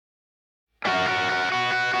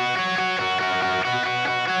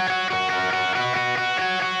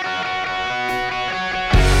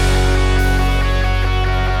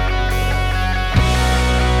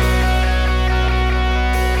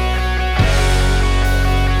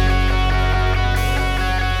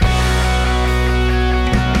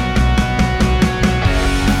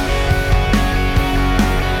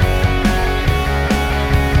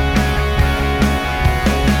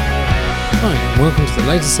is the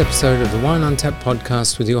latest episode of the Wine on Tap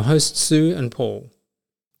podcast with your hosts Sue and Paul.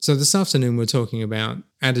 So this afternoon we're talking about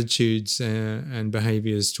attitudes and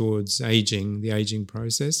behaviours towards ageing, the ageing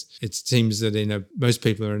process. It seems that most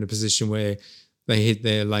people are in a position where they hit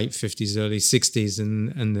their late 50s, early 60s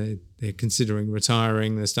and they're considering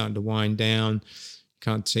retiring, they're starting to wind down,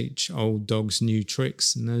 can't teach old dogs new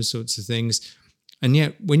tricks and those sorts of things. And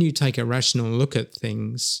yet when you take a rational look at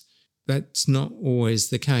things, that's not always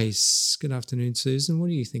the case. Good afternoon, Susan. What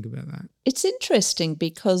do you think about that? It's interesting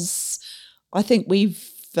because I think you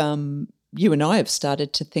and I have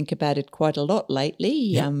started to think about it quite a lot lately.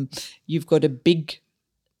 Yep. You've got a big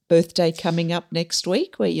birthday coming up next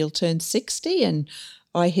week where you'll turn 60, and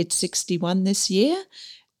I hit 61 this year.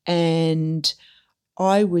 And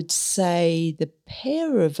I would say the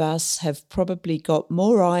pair of us have probably got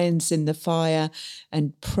more irons in the fire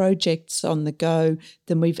and projects on the go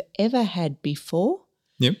than we've ever had before.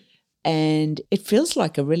 Yep. And it feels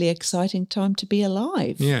like a really exciting time to be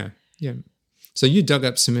alive. Yeah. So you dug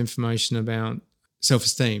up some information about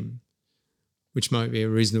self-esteem, which might be a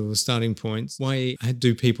reasonable starting point. Why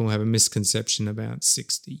do people have a misconception about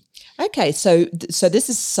 60? Okay, so this is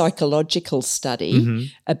a psychological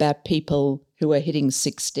study about people who are hitting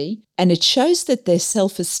 60, and it shows that their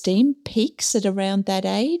self-esteem peaks at around that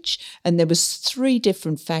age, and there was 3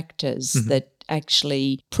 different factors that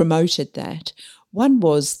actually promoted that. One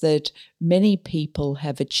was that many people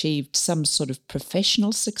have achieved some sort of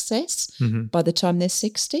professional success by the time they're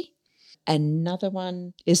 60. Another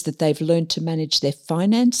one is that they've learned to manage their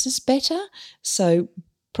finances better. So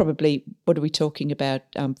probably, what are we talking about,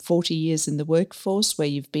 40 years in the workforce where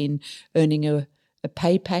you've been earning a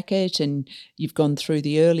pay packet and you've gone through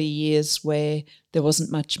the early years where there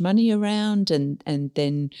wasn't much money around, and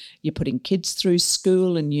then you're putting kids through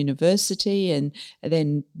school and university, and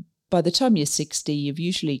then by the time you're 60, you've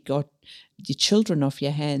usually got your children off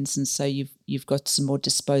your hands, and so you've got some more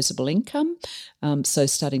disposable income. So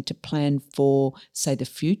starting to plan for, say, the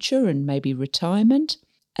future and maybe retirement.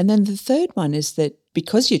 And then the third one is that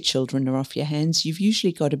because your children are off your hands, you've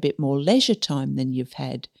usually got a bit more leisure time than you've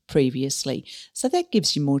had previously. So that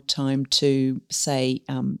gives you more time to, say,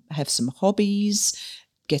 have some hobbies,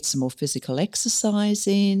 get some more physical exercise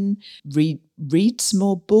in, read some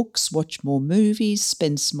more books, watch more movies,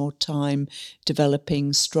 spend some more time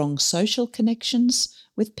developing strong social connections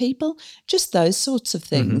with people, just those sorts of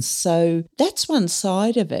things. So that's one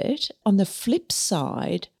side of it. On the flip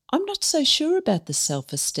side, I'm not so sure about the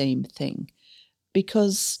self-esteem thing,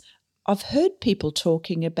 because I've heard people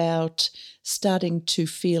talking about starting to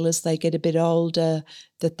feel as they get a bit older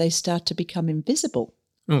that they start to become invisible.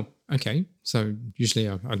 Oh, okay. So usually,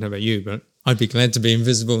 I don't know about you, but I'd be glad to be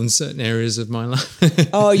invisible in certain areas of my life.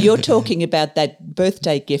 Oh, you're talking about that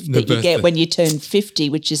birthday gift you get when you turn 50,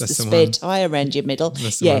 which is the spare tyre around your middle.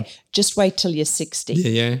 Just wait till you're 60.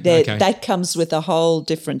 Yeah. Okay. That comes with a whole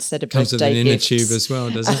different set of comes birthday gifts. Comes with an inner tube as well,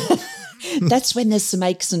 does it? That's when there's some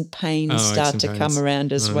aches and pains start to come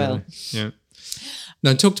around as well. Really? Yeah.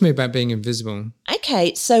 Now, talk to me about being invisible.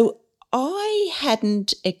 Okay, so I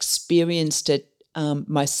hadn't experienced it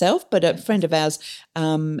myself, but a friend of ours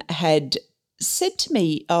had said to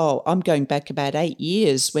me, I'm going back about 8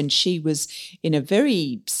 years, when she was in a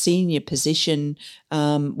very senior position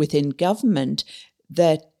within government,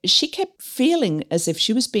 that she kept feeling as if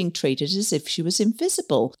she was being treated as if she was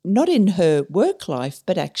invisible, not in her work life,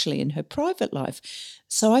 but actually in her private life.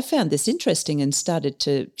 So I found this interesting and started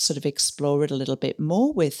to sort of explore it a little bit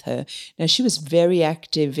more with her. Now, she was very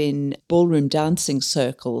active in ballroom dancing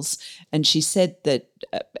circles, and she said that,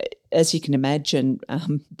 as you can imagine,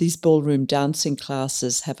 these ballroom dancing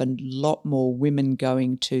classes have a lot more women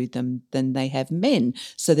going to them than they have men.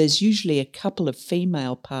 So there's usually a couple of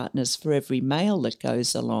female partners for every male that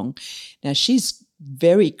goes along. Now, she's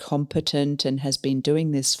very competent and has been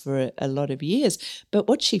doing this for a lot of years. But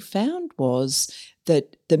what she found was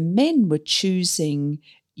that the men were choosing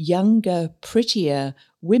younger, prettier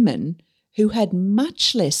women who had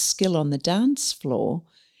much less skill on the dance floor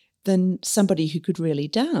than somebody who could really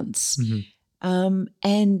dance.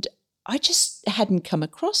 And I just hadn't come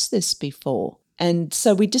across this before. And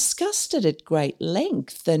so we discussed it at great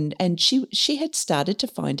length, and she had started to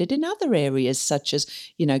find it in other areas, such as,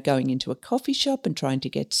 going into a coffee shop and trying to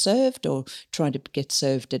get served, or trying to get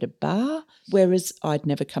served at a bar, whereas I'd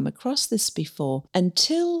never come across this before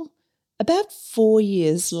until about 4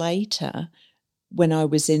 years later, when I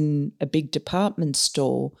was in a big department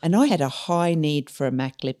store and I had a high need for a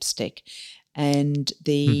MAC lipstick. And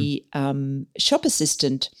the shop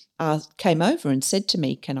assistant came over and said to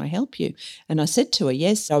me, "Can I help you?" And I said to her,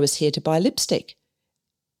 "Yes, I was here to buy lipstick."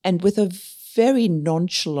 And with a very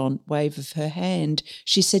nonchalant wave of her hand,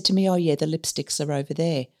 she said to me, "Oh, yeah, the lipsticks are over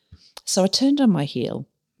there." So I turned on my heel,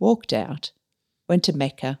 walked out, went to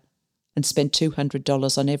Mecca and spent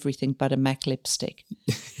 $200 on everything but a MAC lipstick.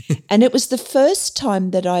 And it was the first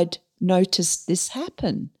time that I'd noticed this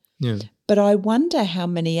happen. Yeah. But I wonder how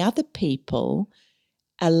many other people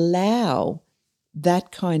allow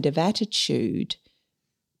that kind of attitude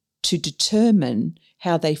to determine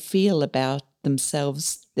how they feel about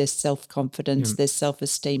themselves, their self-confidence, their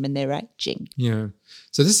self-esteem and their aging. Yeah.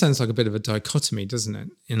 So this sounds like a bit of a dichotomy, doesn't it,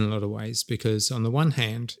 in a lot of ways? Because on the one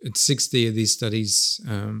hand, it's 60 of these studies,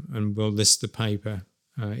 and we'll list the paper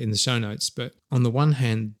in the show notes, but on the one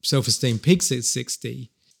hand, self-esteem peaks at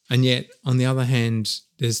 60, and yet on the other hand,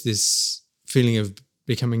 there's this feeling of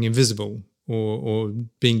becoming invisible or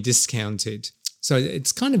being discounted. So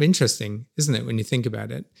it's kind of interesting, isn't it, when you think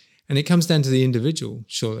about it? And it comes down to the individual,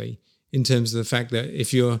 surely, in terms of the fact that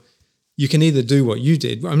if you can either do what you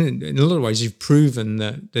did. I mean, in a lot of ways, you've proven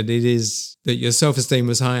that it is that your self-esteem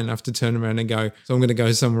was high enough to turn around and go, so I'm going to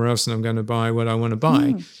go somewhere else and I'm going to buy what I want to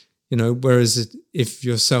buy. You know, whereas if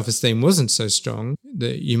your self-esteem wasn't so strong,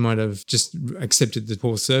 that you might have just accepted the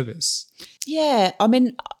poor service. Yeah, I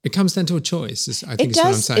mean, it comes down to a choice. I think is what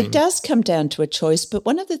I'm saying. It does come down to a choice, but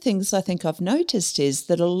one of the things I think I've noticed is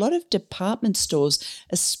that a lot of department stores,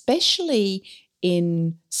 especially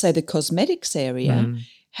in, say, the cosmetics area,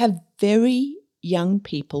 have very young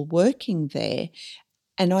people working there,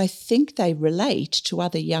 and I think they relate to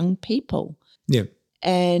other young people. Yeah.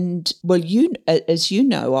 And, well, as you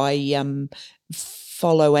know, I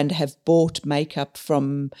follow and have bought makeup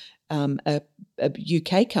from a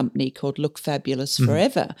UK company called Look Fabulous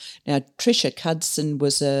Forever. Now, Trisha Cudson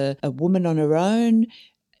was a woman on her own.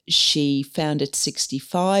 She found at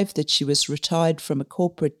 65 that she was retired from a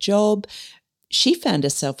corporate job. She found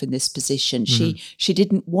herself in this position. She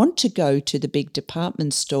didn't want to go to the big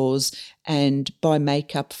department stores and buy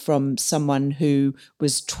makeup from someone who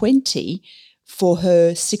was 20 for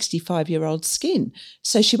her 65-year-old skin.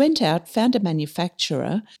 So she went out, found a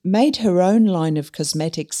manufacturer, made her own line of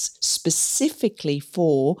cosmetics specifically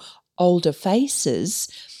for older faces,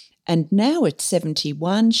 and now at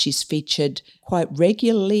 71, she's featured quite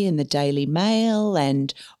regularly in the Daily Mail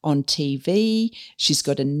and on TV. She's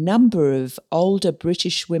got a number of older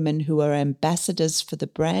British women who are ambassadors for the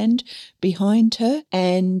brand behind her.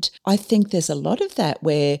 And I think there's a lot of that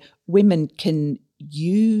where women can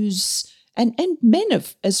use, and men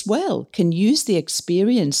as well, can use the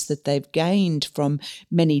experience that they've gained from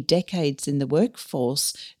many decades in the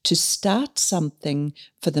workforce to start something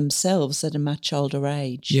for themselves at a much older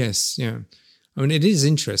age. Yes, yeah. I mean, it is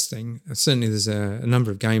interesting. Certainly there's a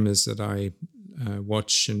number of gamers that I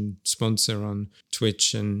watch and sponsor on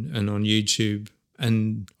Twitch and on YouTube,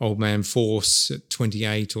 and Old Man Force at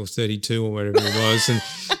 28 or 32 or whatever it was. And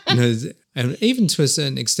you know, and even to a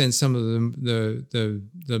certain extent, some of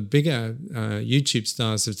the bigger YouTube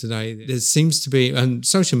stars of today, there seems to be, and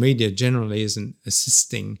social media generally isn't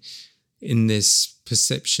assisting in this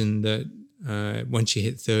perception that once you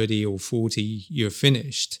hit 30 or 40, you're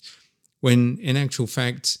finished. When in actual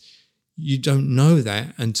fact, you don't know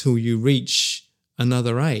that until you reach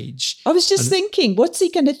another age. I was just thinking, what's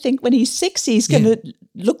he going to think when he's 60? He's going to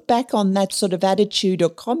look back on that sort of attitude or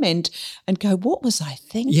comment and go, what was I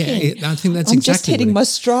thinking? Yeah, I think that's I'm exactly just hitting my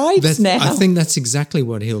strides now. I think that's exactly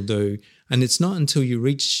what he'll do. And it's not until you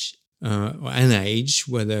reach an age,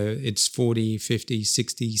 whether it's 40, 50,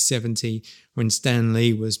 60, 70, when Stan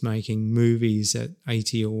Lee was making movies at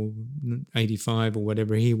 80 or 85 or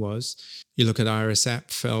whatever he was. You look at Iris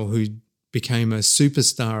Apfel, who became a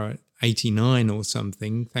superstar at 89 or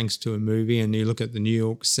something, thanks to a movie, and you look at the New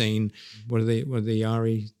York scene. What are the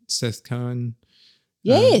Ari Seth Cohen?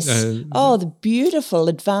 Yes. The beautiful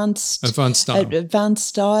advanced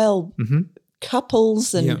style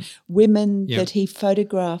couples and women that he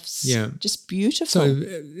photographs. Yeah, just beautiful. So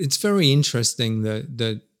it's very interesting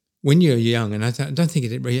that when you're young, and I don't think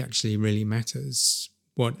it actually really matters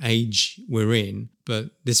what age we're in, but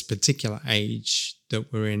this particular age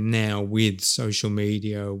that we're in now, with social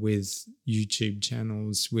media, with YouTube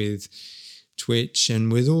channels, with Twitch,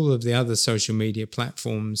 and with all of the other social media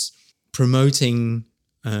platforms promoting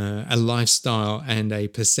a lifestyle and a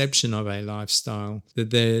perception of a lifestyle,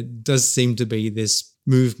 that there does seem to be this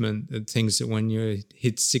movement that thinks that when you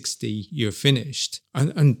hit 60, you're finished.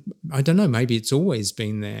 And I don't know, maybe it's always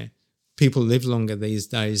been there. People live longer these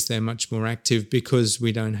days. They're much more active because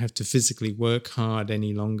we don't have to physically work hard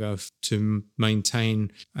any longer to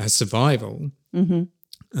maintain survival.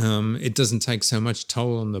 It doesn't take so much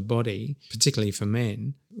toll on the body, particularly for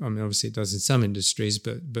men. I mean, obviously it does in some industries,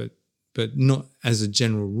 but but not as a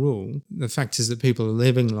general rule. The fact is that people are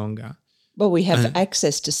living longer. Well, we have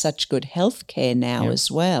access to such good healthcare now as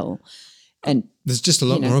well. And there's just a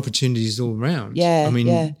lot more opportunities all around. Yeah, I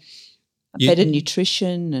mean, better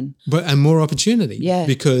nutrition and more opportunity. Yeah.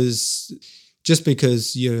 Because just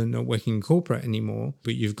because you're not working in corporate anymore,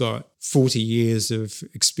 but you've got 40 years of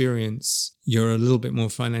experience, you're a little bit more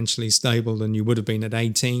financially stable than you would have been at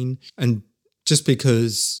 18. And just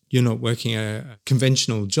because you're not working a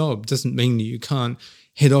conventional job doesn't mean that you can't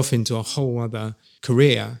head off into a whole other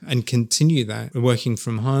career and continue that, working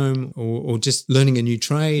from home or just learning a new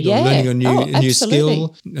trade or learning a new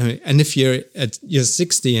skill. And if you're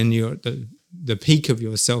 60 and you're at the peak of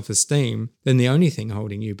your self-esteem, then the only thing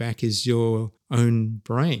holding you back is your own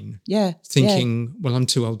brain. Yeah. Thinking, well, I'm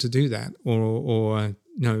too old to do that, or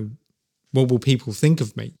what will people think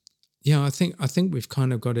of me? Yeah, I think we've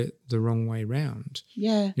kind of got it the wrong way round.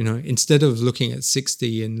 Yeah. Instead of looking at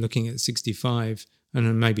 60 and looking at 65, and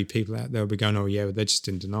then maybe people out there will be going, oh, yeah, well, they're just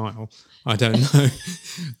in denial. I don't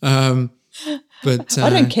know. But I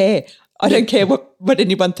don't care. I don't care what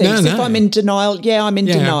anyone thinks. No. If I'm in denial, I'm in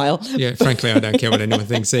denial. Yeah, frankly, I don't care what anyone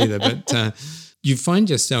thinks either. But you find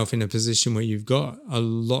yourself in a position where you've got a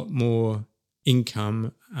lot more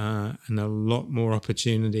income and a lot more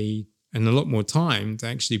opportunity and a lot more time to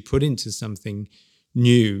actually put into something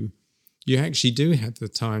new. You actually do have the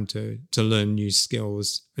time to learn new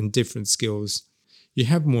skills and different skills. You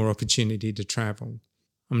have more opportunity to travel.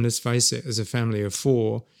 I mean, let's face it, as a family of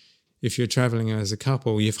 4, if you're traveling as a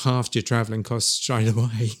couple, you've halved your traveling costs straight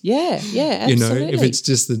away. Yeah, absolutely. If it's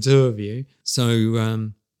just the 2 of you.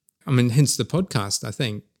 So, hence the podcast, I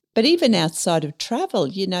think. But even outside of travel,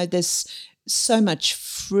 there's so much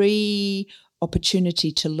free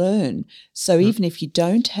opportunity to learn. So even if you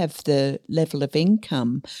don't have the level of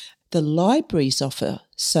income, the libraries offer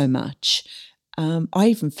so much. I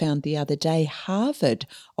even found the other day Harvard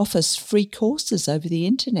offers free courses over the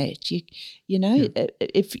internet.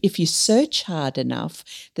 If you search hard enough,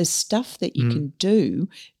 there's stuff that you can do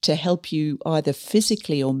to help you either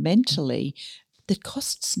physically or mentally that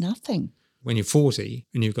costs nothing. When you're 40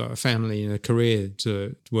 and you've got a family and a career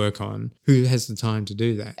to work on, who has the time to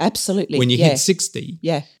do that? Absolutely. When you hit 60,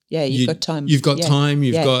 you've got time. You've got time.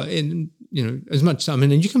 You've got as much time.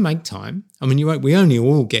 And you can make time. We only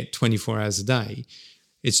all get 24 hours a day.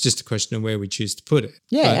 It's just a question of where we choose to put it.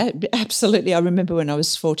 Yeah, absolutely. I remember when I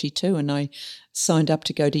was 42 and I signed up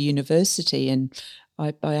to go to university, and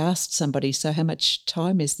I asked somebody, so how much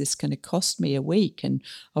time is this going to cost me a week? And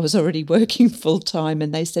I was already working full time,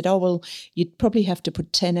 and they said, oh, well, you'd probably have to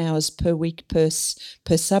put 10 hours per week per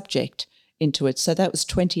subject into it. So that was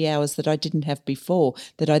 20 hours that I didn't have before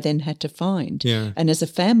that I then had to find. Yeah. And as a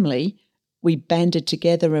family, we banded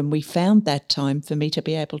together and we found that time for me to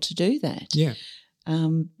be able to do that. Yeah.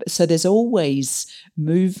 So there's always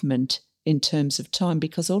movement in terms of time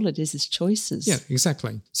because all it is choices. Yeah,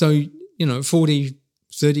 exactly. So, 40,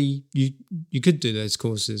 30, you could do those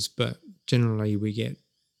courses, but generally we get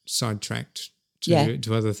sidetracked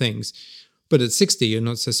to other things. But at 60, you're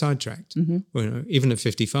not so sidetracked. Mm-hmm. Even at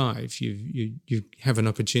 55, you have an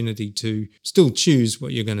opportunity to still choose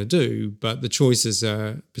what you're going to do, but the choices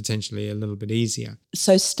are potentially a little bit easier.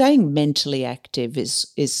 So staying mentally active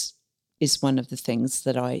is one of the things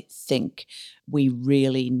that I think we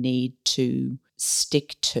really need to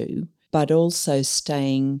stick to, but also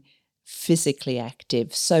staying physically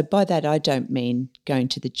active. So by that, I don't mean going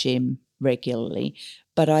to the gym regularly,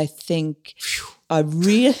 but I think I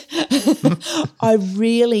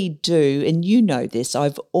really do, and you know this,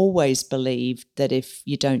 I've always believed that if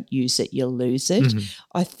you don't use it, you'll lose it. Mm-hmm.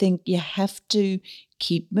 I think you have to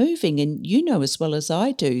keep moving, and you know as well as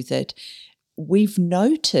I do that we've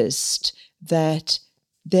noticed that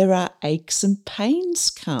there are aches and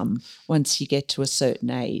pains come once you get to a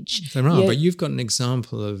certain age. There are, but you've got an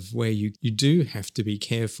example of where you do have to be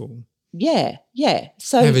careful. Yeah.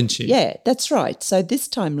 So haven't you? Yeah, that's right. So this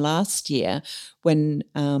time last year when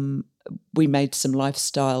we made some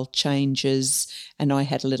lifestyle changes and I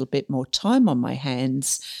had a little bit more time on my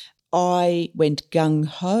hands, I went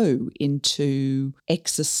gung-ho into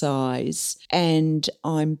exercise, and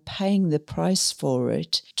I'm paying the price for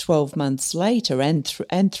it 12 months later and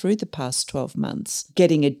through the past 12 months,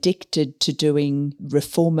 getting addicted to doing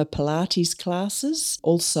reformer Pilates classes,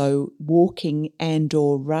 also walking and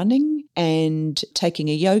or running, and taking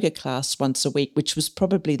a yoga class once a week, which was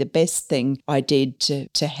probably the best thing I did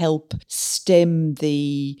to help stem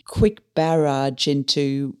the quick barrage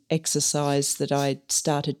into exercise that I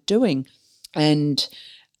started doing. And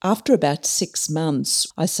after about 6 months,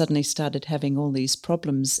 I suddenly started having all these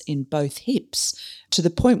problems in both hips, to the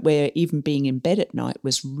point where even being in bed at night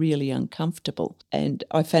was really uncomfortable. And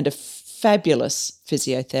I found a fabulous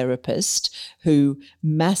physiotherapist who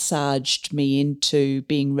massaged me into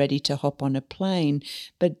being ready to hop on a plane.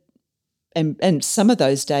 And some of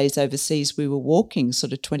those days overseas, we were walking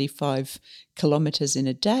sort of 25 kilometres in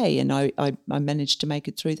a day, and I managed to make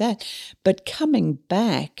it through that. But coming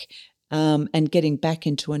back and getting back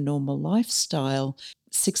into a normal lifestyle,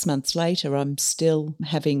 6 months later, I'm still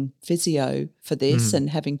having physio for this and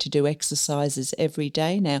having to do exercises every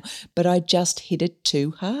day now. But I just hit it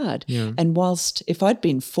too hard. Yeah. And whilst if I'd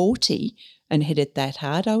been 40 and hit it that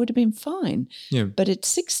hard, I would have been fine. Yeah. But at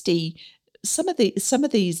 60, some of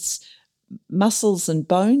these muscles and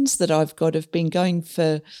bones that I've got have been going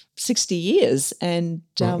for 60 years, and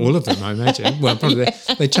all of them, I imagine. Well, probably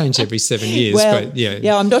they change every 7 years, well, but yeah.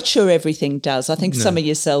 Yeah, I'm not sure everything does. I think some of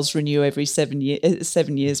your cells renew every 7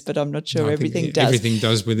 years, but I'm not sure everything does. Everything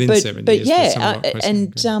does within 7 years.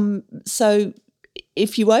 So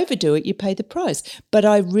if you overdo it, you pay the price. But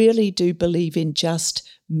I really do believe in just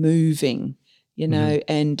moving,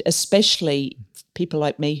 and especially people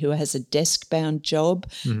like me who has a desk-bound job.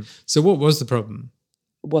 Mm-hmm. So what was the problem?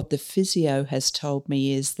 What the physio has told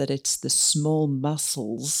me is that it's the small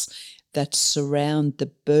muscles that surround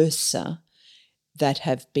the bursa that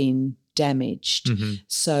have been damaged. Mm-hmm.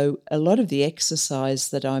 So a lot of the exercise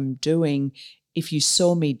that I'm doing, if you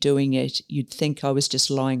saw me doing it, you'd think I was just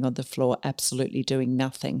lying on the floor absolutely doing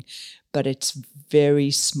nothing. But it's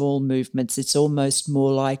very small movements. It's almost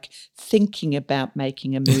more like thinking about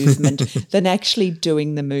making a movement than actually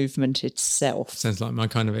doing the movement itself. Sounds like my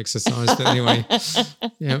kind of exercise. But anyway,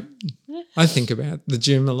 yeah, I think about the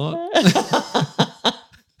gym a lot.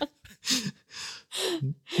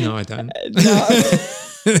 No, I don't. No.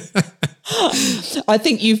 I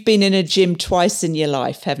think you've been in a gym twice in your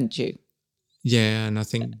life, haven't you? Yeah, and I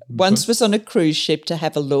think... Once was on a cruise ship to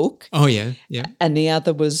have a look. Oh, yeah, yeah. And the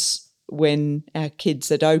other was when our kids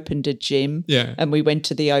had opened a gym, and we went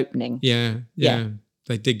to the opening. Yeah.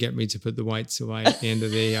 They did get me to put the weights away at the end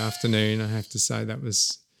of the afternoon. I have to say that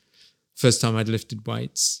was first time I'd lifted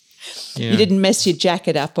weights. Yeah. You didn't mess your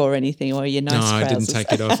jacket up or anything, or your nice trousers? No, I didn't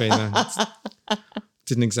take it off either.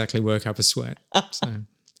 Didn't exactly work up a sweat. So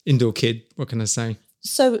indoor kid, what can I say?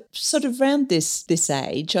 So sort of around this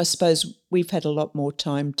age, I suppose we've had a lot more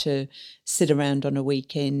time to sit around on a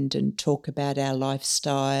weekend and talk about our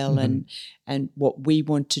lifestyle and what we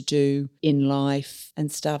want to do in life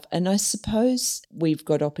and stuff. And I suppose we've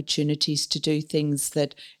got opportunities to do things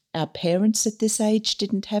that our parents at this age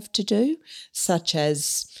didn't have to do, such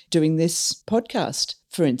as doing this podcast,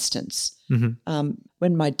 for instance. Mm-hmm.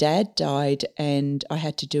 When my dad died and I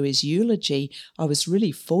had to do his eulogy, I was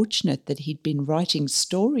really fortunate that he'd been writing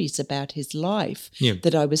stories about his life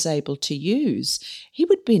that I was able to use. He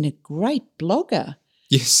would have been a great blogger.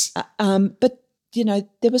 Yes. But,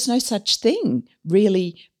 there was no such thing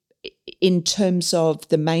really in terms of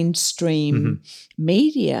the mainstream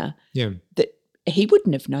media that he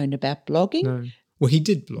wouldn't have known about blogging. No. Well, he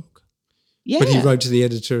did blog. Yeah. But he wrote to the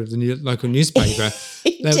editor of the local newspaper.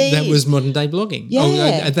 that was modern day blogging.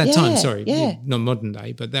 Yeah, at that time, sorry. Yeah. Not modern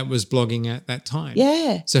day, but that was blogging at that time.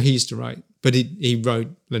 Yeah. So he used to write, but he wrote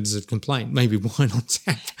letters of complaint, maybe Wine on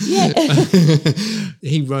Tap. Yeah.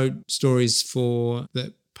 He wrote stories for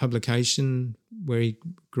the publication where he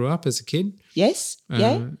grew up as a kid. Yes.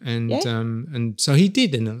 And so he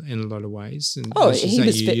did in a lot of ways. And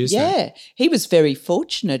he was very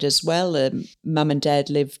fortunate as well. Mum and Dad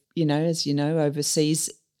lived, as you know, overseas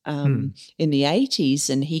in the 80s,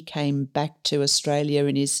 and he came back to Australia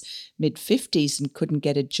in his mid-50s and couldn't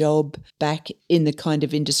get a job back in the kind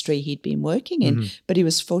of industry he'd been working in. But he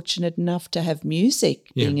was fortunate enough to have music,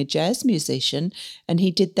 being a jazz musician, and he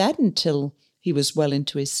did that until he was well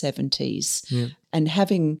into his 70s. Yeah. And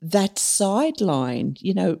having that sideline,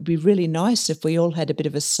 it'd be really nice if we all had a bit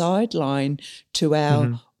of a sideline to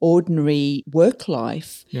our ordinary work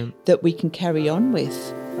life that we can carry on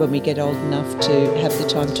with when we get old enough to have the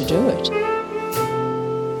time to do it.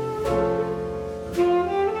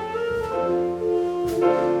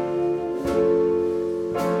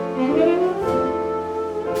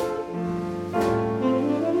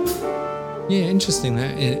 Yeah, interesting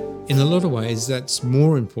that in a lot of ways that's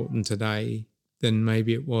more important today than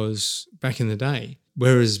maybe it was back in the day.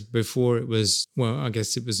 Whereas before it was, I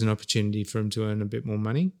guess it was an opportunity for him to earn a bit more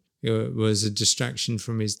money. It was a distraction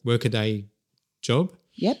from his workaday job.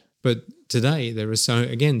 Yep. But today there are so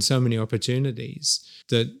many opportunities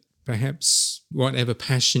that perhaps whatever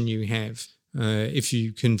passion you have, if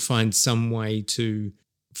you can find some way to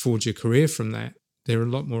forge a career from that, there are a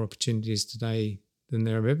lot more opportunities today than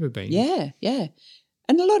there have ever been. Yeah, yeah.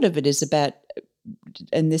 And a lot of it is about,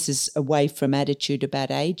 and this is away from attitude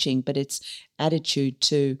about aging, but it's attitude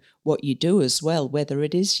to what you do as well, whether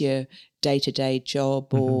it is your day-to-day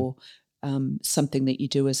job or something that you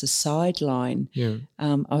do as a sideline. Yeah.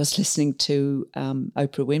 I was listening to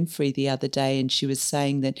Oprah Winfrey the other day, and she was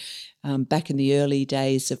saying that back in the early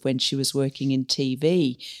days of when she was working in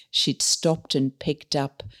TV, she'd stopped and picked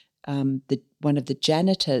up one of the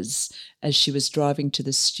janitors as she was driving to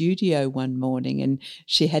the studio one morning, and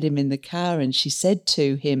she had him in the car, and she said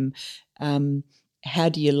to him, how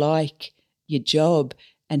do you like your job?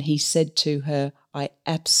 And he said to her, I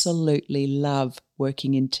absolutely love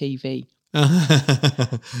working in TV.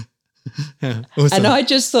 Yeah, awesome. And I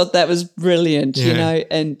just thought that was brilliant, you know,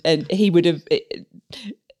 and he would have,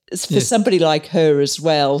 for somebody like her as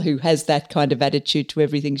well, who has that kind of attitude to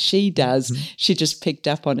everything she does, she just picked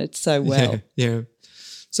up on it so well. Yeah.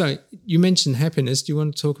 So you mentioned happiness. Do you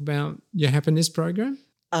want to talk about your happiness program?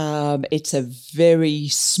 It's a very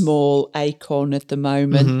small acorn at the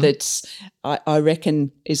moment that's, I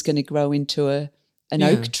reckon, is going to grow into an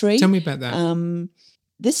oak tree. Tell me about that.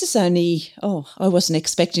 This is only, I wasn't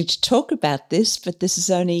expecting to talk about this, but this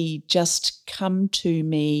has only just come to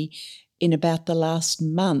me in about the last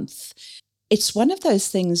month. It's one of those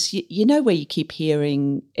things, you know, where you keep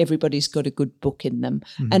hearing everybody's got a good book in them.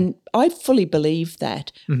 And I fully believe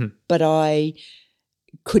that, but I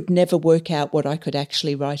could never work out what I could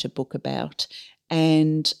actually write a book about.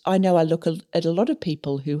 And I know I look at a lot of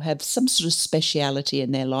people who have some sort of speciality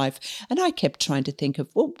in their life, and I kept trying to think of,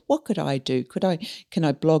 well, what could I do? Can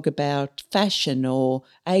I blog about fashion or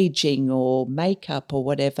aging or makeup or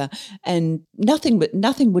whatever? And nothing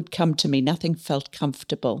would come to me. Nothing felt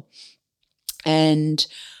comfortable. And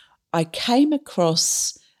I came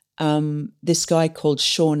across this guy called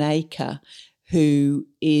Shawn Achor, who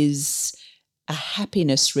is a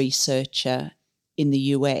happiness researcher in the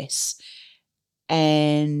US.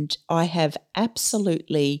 And I have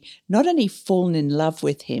absolutely not only fallen in love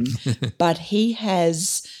with him, but he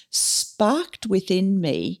has sparked within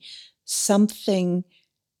me something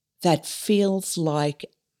that feels like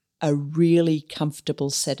a really comfortable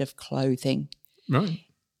set of clothing. Right.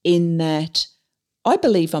 In that I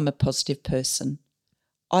believe I'm a positive person.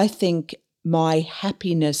 I think my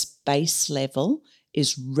happiness base level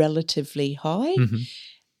is relatively high.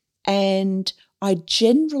 And I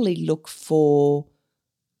generally look for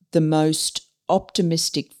the most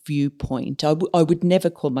optimistic viewpoint. I would never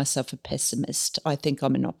call myself a pessimist. I think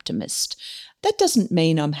I'm an optimist. That doesn't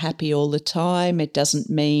mean I'm happy all the time. It doesn't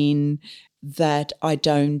mean that I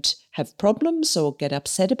don't have problems or get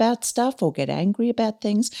upset about stuff or get angry about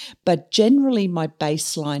things. But generally my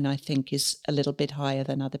baseline, I think, is a little bit higher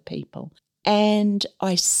than other people. And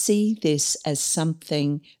I see this as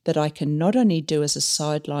something that I can not only do as a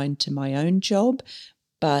sideline to my own job,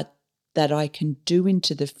 but that I can do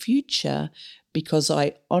into the future, because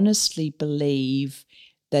I honestly believe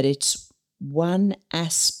that it's one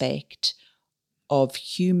aspect of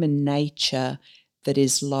human nature that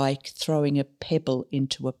is like throwing a pebble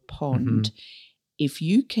into a pond. If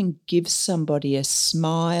you can give somebody a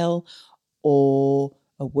smile or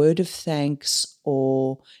a word of thanks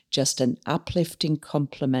or just an uplifting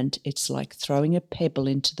compliment, it's like throwing a pebble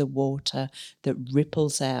into the water that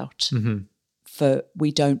ripples out for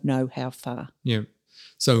we don't know how far. Yeah.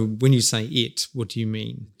 So when you say it, what do you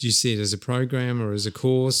mean? Do you see it as a program or as a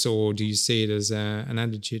course, or do you see it as an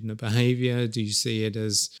attitude and a behaviour? Do you see it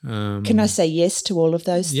as... Can I say yes to all of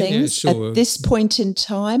those things? Yeah, sure. At this point in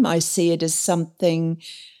time, I see it as something,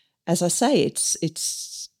 as I say,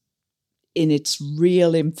 it's in its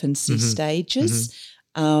real infancy stages.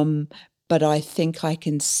 But I think I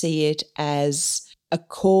can see it as a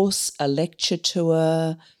course, a lecture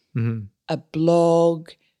tour, a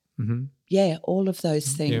blog, yeah, all of those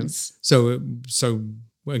things. Yeah. So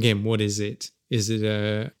again, what is it? Is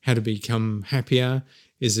it how to become happier?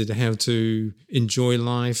 Is it how to enjoy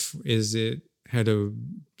life? Is it how to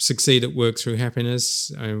succeed at work through happiness?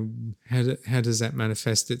 How does that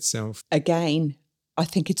manifest itself? Again, I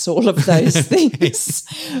think it's all of those things.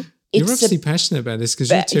 You're obviously passionate about this because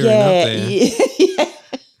you're tearing up there. Yeah.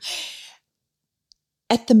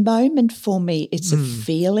 At the moment for me, it's a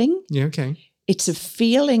feeling. Yeah, okay. It's a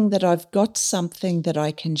feeling that I've got something that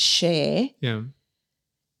I can share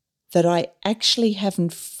that I actually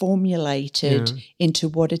haven't formulated into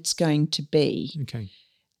what it's going to be. Okay.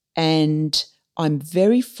 And I'm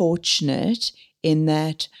very fortunate in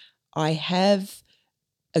that I have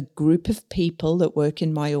a group of people that work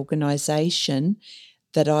in my organisation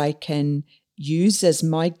that I can use as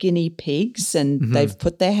my guinea pigs, and they've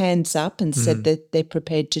put their hands up and said that they're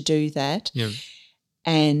prepared to do that. Yeah.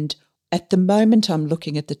 And at the moment, I'm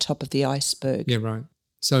looking at the top of the iceberg. Yeah, right.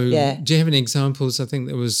 So do you have any examples? I think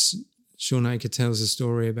there was Sean Aker tells a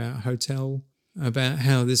story about a hotel, about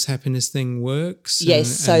how this happiness thing works. Yes,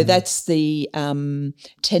 so that's the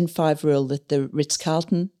 10-5 rule that the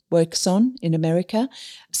Ritz-Carlton works on in America.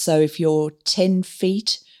 So if you're 10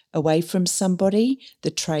 feet away from somebody,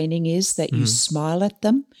 the training is that you smile at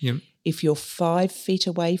them. Yep. If you're 5 feet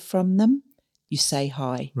away from them, you say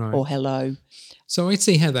hi or hello. So I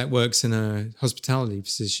see how that works in a hospitality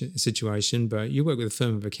situation, but you work with a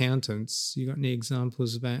firm of accountants. You got any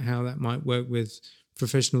examples about how that might work with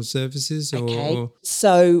professional services?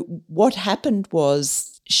 So what happened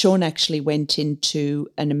was Sean actually went into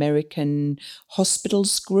an American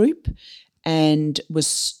hospitals group and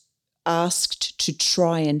was asked to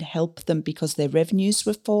try and help them because their revenues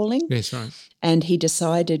were falling. Yes, right. And he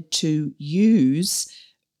decided to use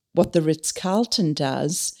what the Ritz-Carlton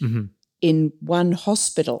does in one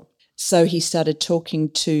hospital. So he started talking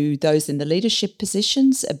to those in the leadership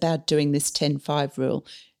positions about doing this 10-5 rule.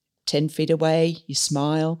 10 feet away, you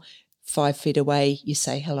smile. 5 feet away, you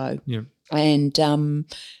say hello. Yeah. And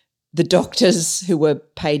the doctors who were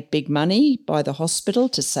paid big money by the hospital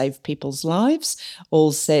to save people's lives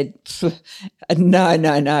all said,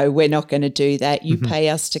 no, we're not going to do that. You pay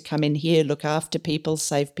us to come in here, look after people,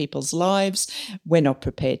 save people's lives. We're not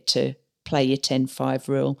prepared to play your 10-5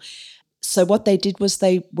 rule. So what they did was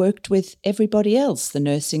they worked with everybody else, the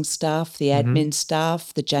nursing staff, the admin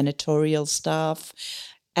staff, the janitorial staff,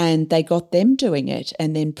 and they got them doing it.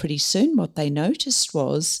 And then pretty soon what they noticed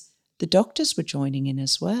was the doctors were joining in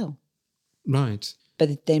as well. Right. But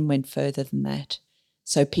it then went further than that.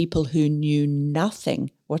 So people who knew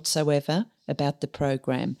nothing whatsoever about the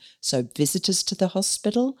program, so visitors to the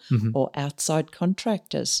hospital or outside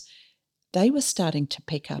contractors, they were starting to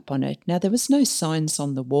pick up on it. Now, there was no signs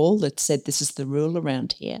on the wall that said this is the rule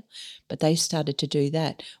around here, but they started to do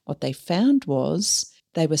that. What they found was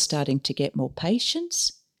they were starting to get more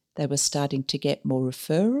patients, they were starting to get more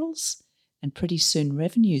referrals, and pretty soon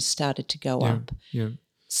revenues started to go up. Yeah.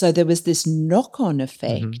 So there was this knock-on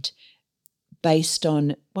effect based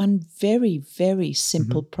on one very, very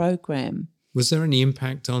simple program. Was there any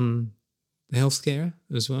impact on healthcare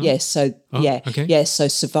as well? Yes. So okay. yes. So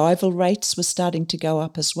survival rates were starting to go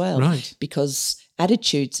up as well, right? Because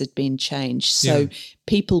attitudes had been changed. So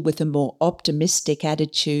people with a more optimistic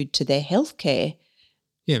attitude to their healthcare,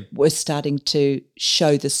 were starting to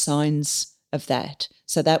show the signs of that.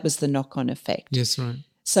 So that was the knock-on effect. Yes, right.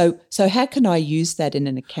 So how can I use that in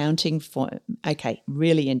an accounting form? Okay,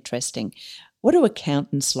 really interesting. What do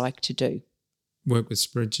accountants like to do? Work with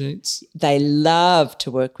spreadsheets. They love to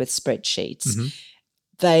work with spreadsheets.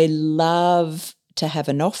 They love to have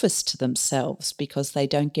an office to themselves because they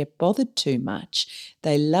don't get bothered too much.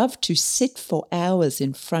 They love to sit for hours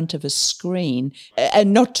in front of a screen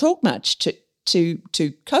and not talk much to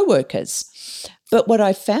co-workers. But what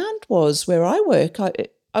I found was where I work,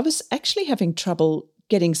 I was actually having trouble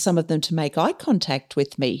getting some of them to make eye contact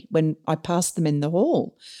with me when I passed them in the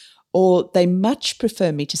hall. Or they much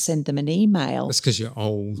prefer me to send them an email. That's because you're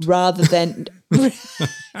old. Rather than, do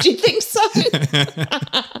you think so?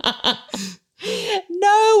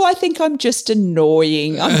 No, I think I'm just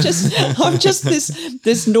annoying. I'm just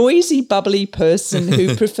this noisy, bubbly person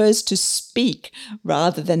who prefers to speak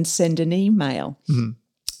rather than send an email.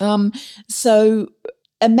 So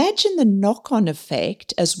imagine the knock-on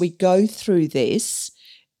effect as we go through this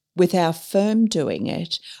with our firm doing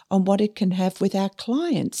it on what it can have with our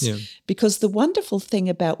clients. Because the wonderful thing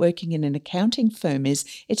about working in an accounting firm is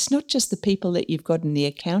it's not just the people that you've got in the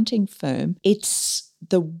accounting firm, it's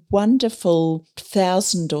the wonderful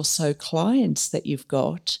 1,000 or so clients that you've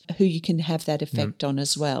got who you can have that effect on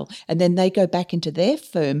as well. And then they go back into their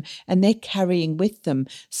firm and they're carrying with them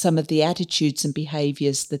some of the attitudes and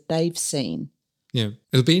behaviours that they've seen. Yeah,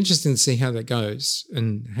 it'll be interesting to see how that goes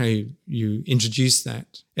and how you introduce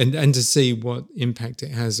that and to see what impact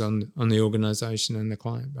it has on the organisation and the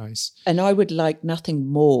client base. And I would like nothing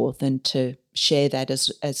more than to share that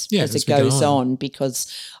as it goes on,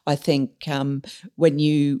 because I think when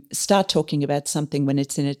you start talking about something when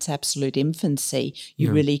it's in its absolute infancy,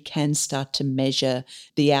 you really can start to measure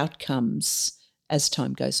the outcomes as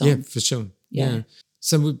time goes on. Yeah, for sure. Yeah.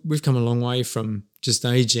 So we've come a long way from just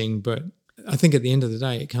ageing, but I think at the end of the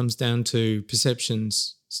day, it comes down to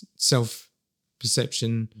perceptions,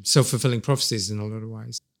 self-perception, self-fulfilling prophecies in a lot of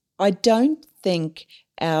ways. I don't think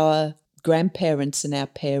our grandparents and our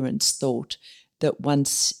parents thought that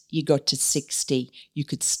once you got to 60, you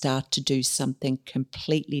could start to do something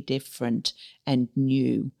completely different and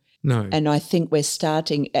new. No. And I think we're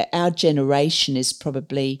starting, our generation is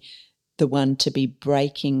probably the one to be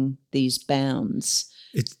breaking these bounds.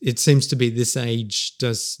 It seems to be this age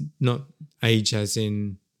does not age as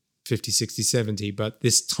in 50, 60, 70, but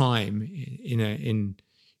this time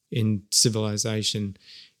in civilization,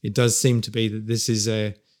 it does seem to be that this is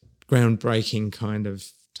a groundbreaking kind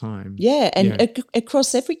of time. Yeah, and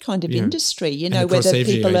across every kind of industry, you know, whether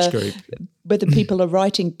people are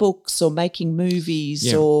writing books or making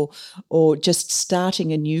movies or just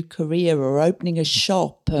starting a new career or opening a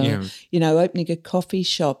shop, you know, opening a coffee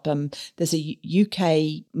shop. There's a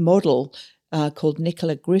UK model called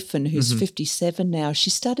Nicola Griffin, who's 57 now. She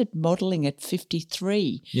started modelling at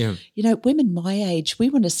 53. Yeah. You know, women my age, we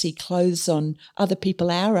want to see clothes on other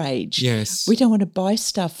people our age. Yes. We don't want to buy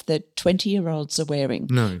stuff that 20-year-olds are wearing.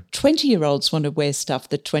 No. 20-year-olds want to wear stuff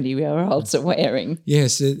that 20-year-olds are wearing.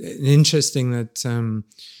 Yes. Interesting that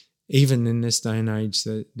even in this day and age,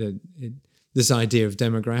 this idea of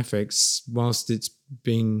demographics, whilst it's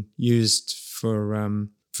being used for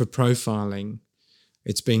profiling,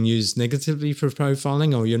 it's being used negatively for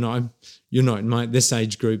profiling, or you're not in this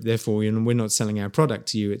age group, therefore we're not selling our product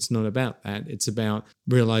to you. It's not about that. It's about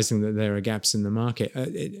realizing that there are gaps in the market.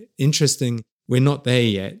 Interesting, we're not there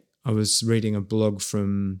yet. I was reading a blog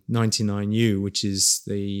from 99U, which is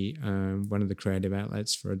the one of the creative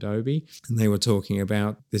outlets for Adobe, and they were talking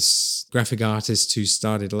about this graphic artist who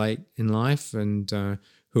started late in life and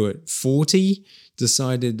who at 40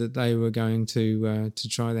 decided that they were going to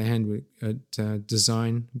try their hand at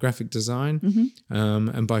graphic design,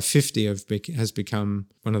 and by 50 has become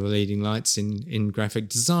one of the leading lights in graphic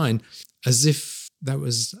design, as if that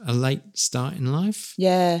was a late start in life.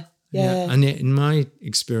 Yeah. And yet, in my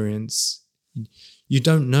experience, you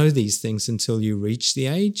don't know these things until you reach the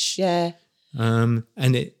age. Yeah. And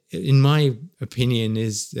in my opinion,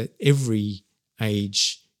 is that every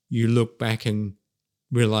age you look back and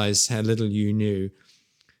realize how little you knew.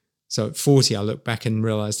 So at 40, I look back and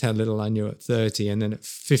realized how little I knew at 30. And then at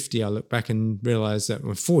 50, I look back and realized that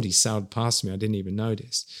when 40 sailed past me, I didn't even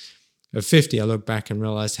notice. At 50, I look back and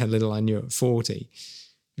realized how little I knew at 40.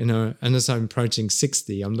 You know, and as I'm approaching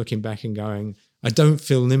 60, I'm looking back and going, I don't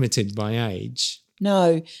feel limited by age.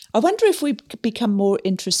 No. I wonder if we could become more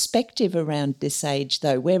introspective around this age,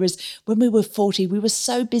 though, whereas when we were 40, we were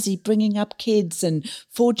so busy bringing up kids and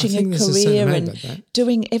forging a career and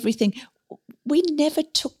doing everything. We never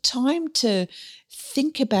took time to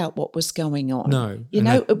think about what was going on. No. You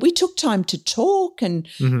know, we took time to talk and,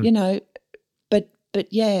 you know, but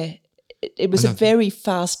yeah, it was a very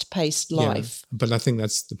fast-paced life. Yeah, but I think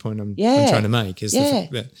that's the point I'm trying to make, is the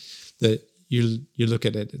fact that you look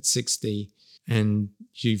at it at 60 and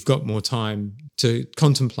you've got more time to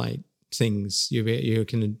contemplate things.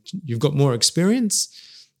 You've got more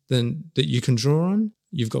experience that you can draw on.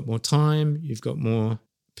 You've got more time. You've got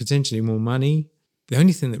potentially more money. The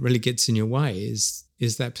only thing that really gets in your way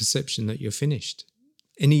is that perception that you're finished.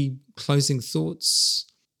 Any closing thoughts?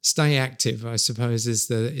 Stay active, I suppose, is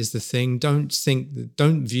the thing.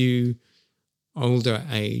 Don't view older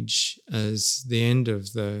age as the end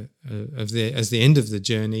of the end of the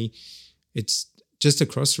journey. It's just a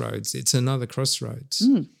crossroads. It's another crossroads.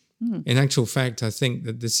 In actual fact, I think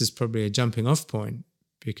that this is probably a jumping off point,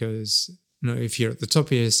 because if you're at the top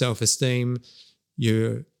of your self-esteem,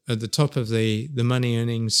 you're at the top of the money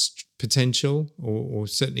earnings potential, or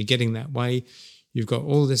certainly getting that way. You've got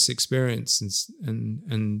all this experience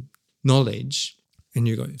and knowledge, and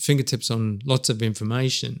you've got fingertips on lots of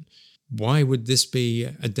information. Why would this be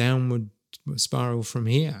a downward spiral from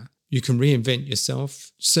here? You can reinvent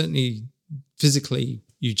yourself. Certainly, physically,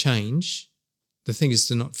 you change. The thing is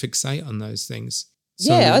to not fixate on those things.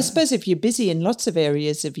 So, I suppose if you're busy in lots of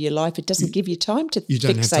areas of your life, it doesn't give you time to fixate on those. You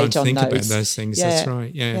don't have time to think about those things. That's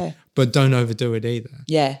right. Yeah. But don't overdo it either.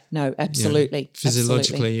 Yeah. No. Absolutely. Physiologically,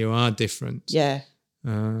 absolutely. You are different. Yeah.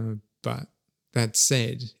 But that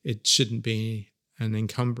said, it shouldn't be an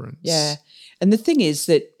encumbrance. Yeah. And the thing is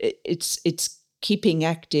that it's keeping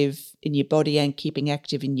active in your body and keeping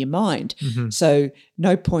active in your mind. So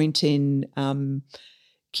no point in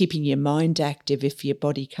keeping your mind active if your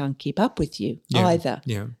body can't keep up with you either.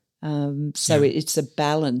 Yeah. It's a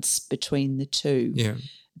balance between the two. Yeah.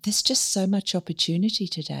 There's just so much opportunity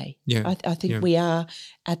today. Yeah. I think we are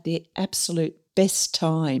at the absolute best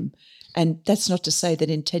time. And that's not to say that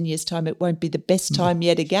in 10 years' time it won't be the best time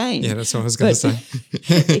yet again. Yeah, that's what I was going to say.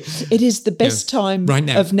 it is the best time right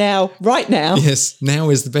now. Right now. Yes, now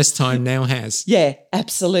is the best time, now has. Yeah,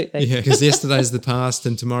 absolutely. Yeah, because yesterday's the past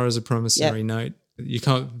and tomorrow's a promissory note. You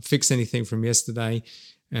can't fix anything from yesterday,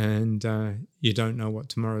 and you don't know what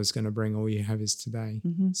tomorrow is going to bring. All you have is today.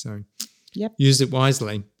 So use it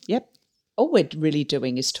wisely. Yep. All we're really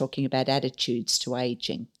doing is talking about attitudes to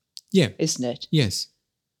aging. Yeah. Isn't it? Yes.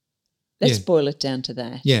 Let's boil it down to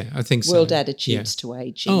that. Yeah, I think so. World attitudes to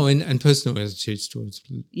aging. Oh, and personal attitudes towards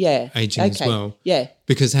aging as well. Yeah.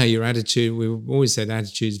 Because how your attitude, we've always said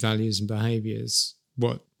attitudes, values and behaviours,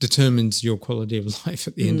 what determines your quality of life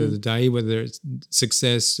at the end of the day, whether it's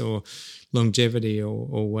success or longevity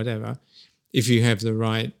or whatever. If you have the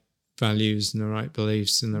right values and the right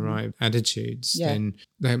beliefs and the right attitudes, then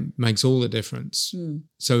that makes all the difference.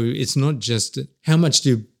 So it's not just how much do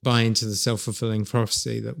you buy into the self-fulfilling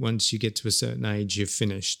prophecy that once you get to a certain age, you're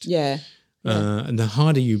finished. And the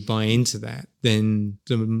harder you buy into that, then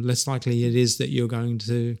the less likely it is that you're going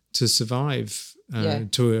to survive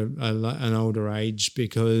to an older age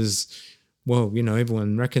because, well, you know,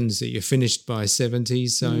 everyone reckons that you're finished by 70,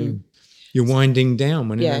 so you're winding down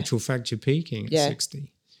when in actual fact you're peaking at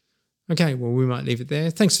 60. Okay, well, we might leave it there.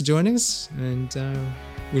 Thanks for joining us, and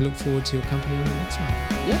we look forward to your company on the next one.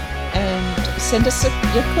 Yeah, and send us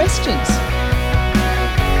your questions.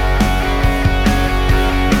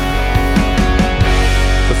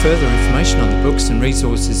 For further information on the books and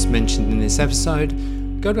resources mentioned in this episode,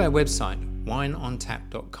 go to our website,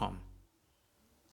 wineontap.com.